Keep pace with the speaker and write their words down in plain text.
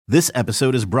This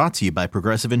episode is brought to you by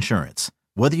Progressive Insurance.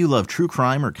 Whether you love true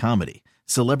crime or comedy,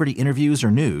 celebrity interviews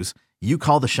or news, you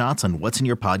call the shots on what's in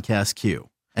your podcast queue.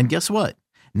 And guess what?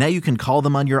 Now you can call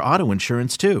them on your auto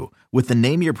insurance too with the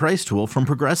Name Your Price tool from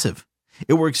Progressive.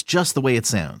 It works just the way it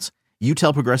sounds. You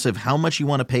tell Progressive how much you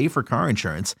want to pay for car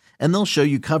insurance, and they'll show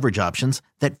you coverage options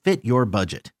that fit your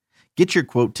budget. Get your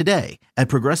quote today at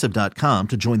Progressive.com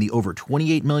to join the over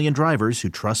 28 million drivers who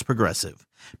trust Progressive.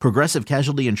 Progressive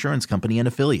Casualty Insurance Company and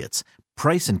Affiliates.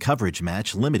 Price and coverage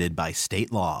match limited by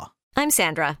state law. I'm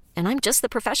Sandra, and I'm just the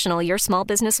professional your small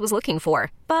business was looking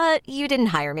for. But you didn't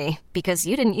hire me because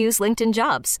you didn't use LinkedIn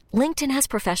Jobs. LinkedIn has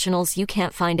professionals you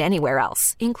can't find anywhere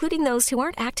else, including those who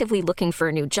aren't actively looking for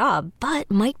a new job, but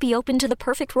might be open to the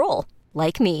perfect role,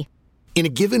 like me. In a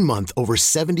given month, over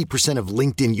 70% of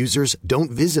LinkedIn users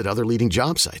don't visit other leading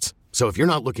job sites. So if you're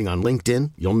not looking on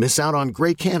LinkedIn, you'll miss out on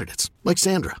great candidates like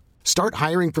Sandra. Start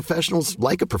hiring professionals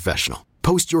like a professional.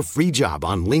 Post your free job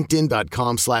on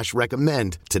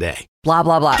linkedin.com/recommend today. Blah,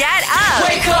 blah, blah. Get up!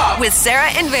 Wake up! With Sarah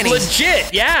and Vinny.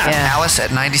 Legit, yeah. Alice at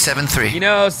 97.3. You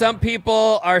know, some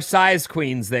people are size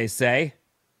queens, they say.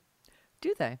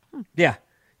 Do they? Yeah,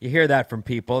 you hear that from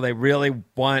people. They really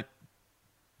want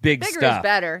bigger Bigger stuff. is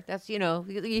better. That's, you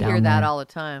hear that all the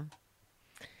time.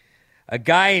 A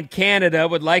guy in Canada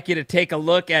would like you to take a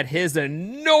look at his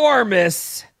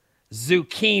enormous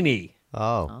zucchini.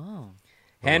 Oh.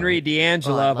 Henry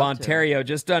D'Angelo of Ontario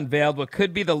just unveiled what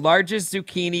could be the largest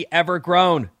zucchini ever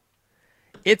grown.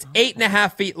 It's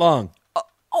 8.5 feet long.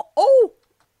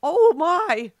 Oh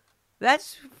my.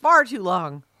 That's far too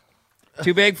long.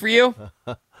 Too big for you?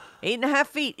 8.5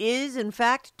 feet is, in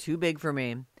fact, too big for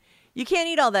me. You can't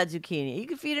eat all that zucchini. You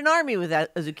can feed an army with a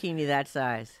zucchini that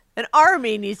size. An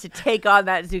army needs to take on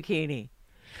that zucchini.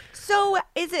 So,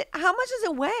 how much does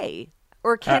it weigh?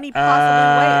 Or can he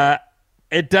possibly weigh it?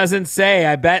 It doesn't say.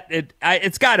 I bet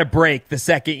it's got to break the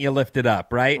second you lift it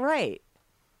up, right? Right.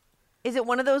 Is it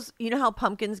one of those, you know how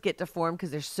pumpkins get deformed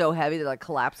because they're so heavy, they're like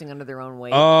collapsing under their own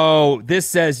weight? Oh, this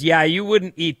says, yeah, you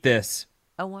wouldn't eat this.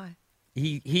 Oh, why?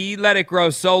 He let it grow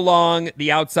so long,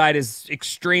 the outside is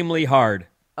extremely hard.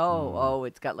 Oh,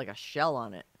 it's got like a shell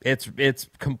on it. It's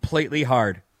completely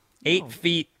hard. 8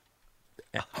 feet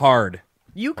hard.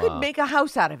 You could make a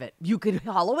house out of it. You could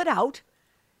hollow it out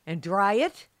and dry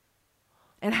it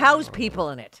and house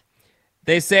people in it.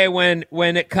 They say when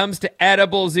it comes to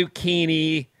edible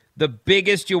zucchini, the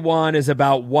biggest you want is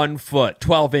about 1 foot,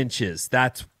 12 inches.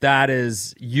 That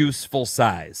is useful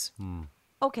size.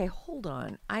 Okay, hold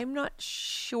on. I'm not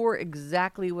sure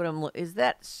exactly what I'm looking. Is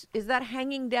that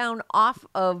hanging down off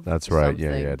of? That's right.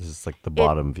 something? Yeah. This is like the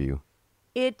bottom view.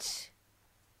 It's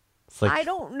like, I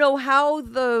don't know how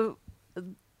the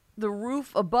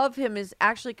roof above him is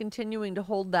actually continuing to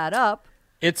hold that up.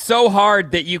 It's so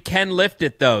hard that you can lift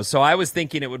it, though. So I was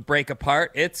thinking it would break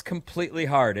apart. It's completely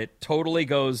hard. It totally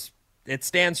goes. It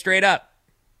stands straight up.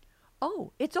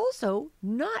 Oh, it's also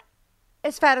not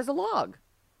as fat as a log.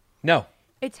 No.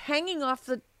 It's hanging off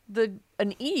an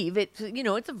eave. It's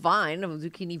it's a vine, a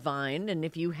zucchini vine, and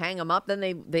if you hang them up, then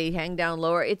they hang down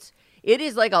lower. It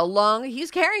is like a long. He's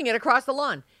carrying it across the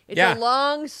lawn. It's a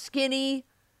long, skinny,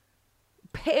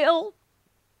 pale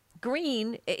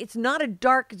green. It's not a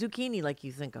dark zucchini like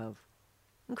you think of.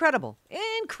 Incredible.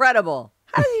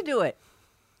 How does he do it?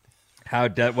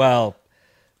 Well,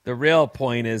 the real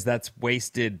point is that's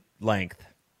wasted length.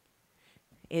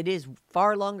 It is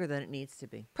far longer than it needs to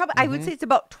be. Probably, I would say it's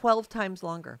about 12 times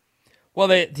longer.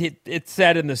 Well, it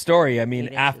said in the story. I mean,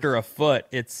 8 after inches. a foot,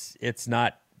 it's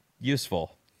not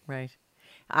useful. Right.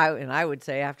 I would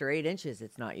say after 8 inches,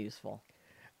 it's not useful.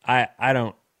 I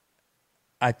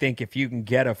think if you can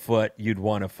get a foot, you'd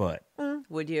want a foot.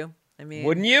 Would you? I mean,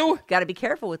 wouldn't you? Got to be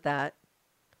careful with that.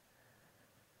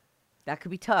 That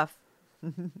could be tough.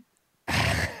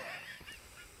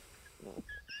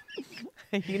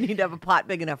 You need to have a pot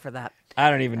big enough for that. I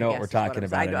don't even know what we're is what talking I'm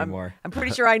about saying. anymore. I'm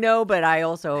pretty sure I know, but I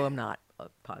also am not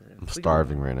positive. I'm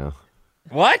starving right now.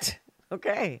 What?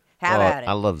 Okay, have at it.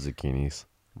 I love zucchinis.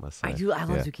 I do. I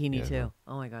love zucchini too.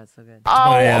 Oh my god, it's so good.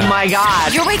 Oh my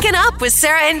God. You're waking up with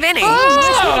Sarah and Vinny.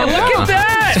 Oh, look at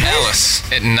that. Alice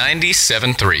at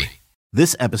 97.3.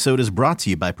 This episode is brought to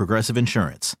you by Progressive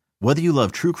Insurance. Whether you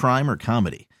love true crime or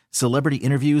comedy, celebrity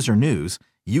interviews or news,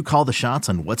 you call the shots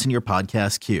on what's in your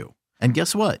podcast queue. And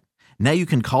guess what? Now you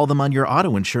can call them on your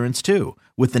auto insurance too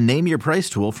with the Name Your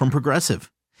Price tool from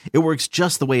Progressive. It works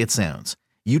just the way it sounds.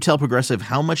 You tell Progressive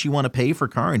how much you want to pay for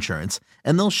car insurance,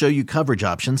 and they'll show you coverage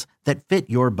options that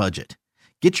fit your budget.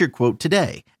 Get your quote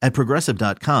today at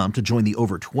Progressive.com to join the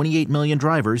over 28 million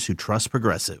drivers who trust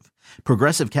Progressive.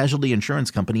 Progressive Casualty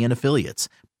Insurance Company and Affiliates.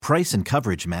 Price and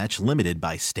coverage match limited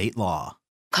by state law.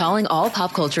 Calling all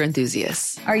pop culture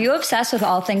enthusiasts. Are you obsessed with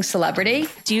all things celebrity?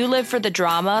 Do you live for the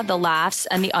drama, the laughs,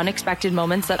 and the unexpected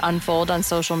moments that unfold on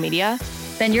social media?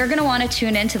 Then you're going to want to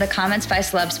tune in to the Comments by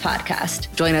Celebs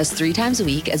podcast. Join us 3 times a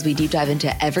week as we deep dive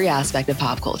into every aspect of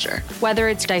pop culture. Whether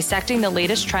it's dissecting the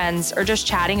latest trends or just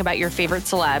chatting about your favorite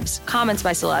celebs, Comments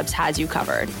by Celebs has you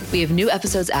covered. We have new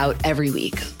episodes out every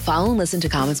week. Follow and listen to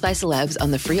Comments by Celebs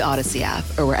on the free Odyssey app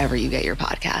or wherever you get your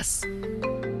podcasts.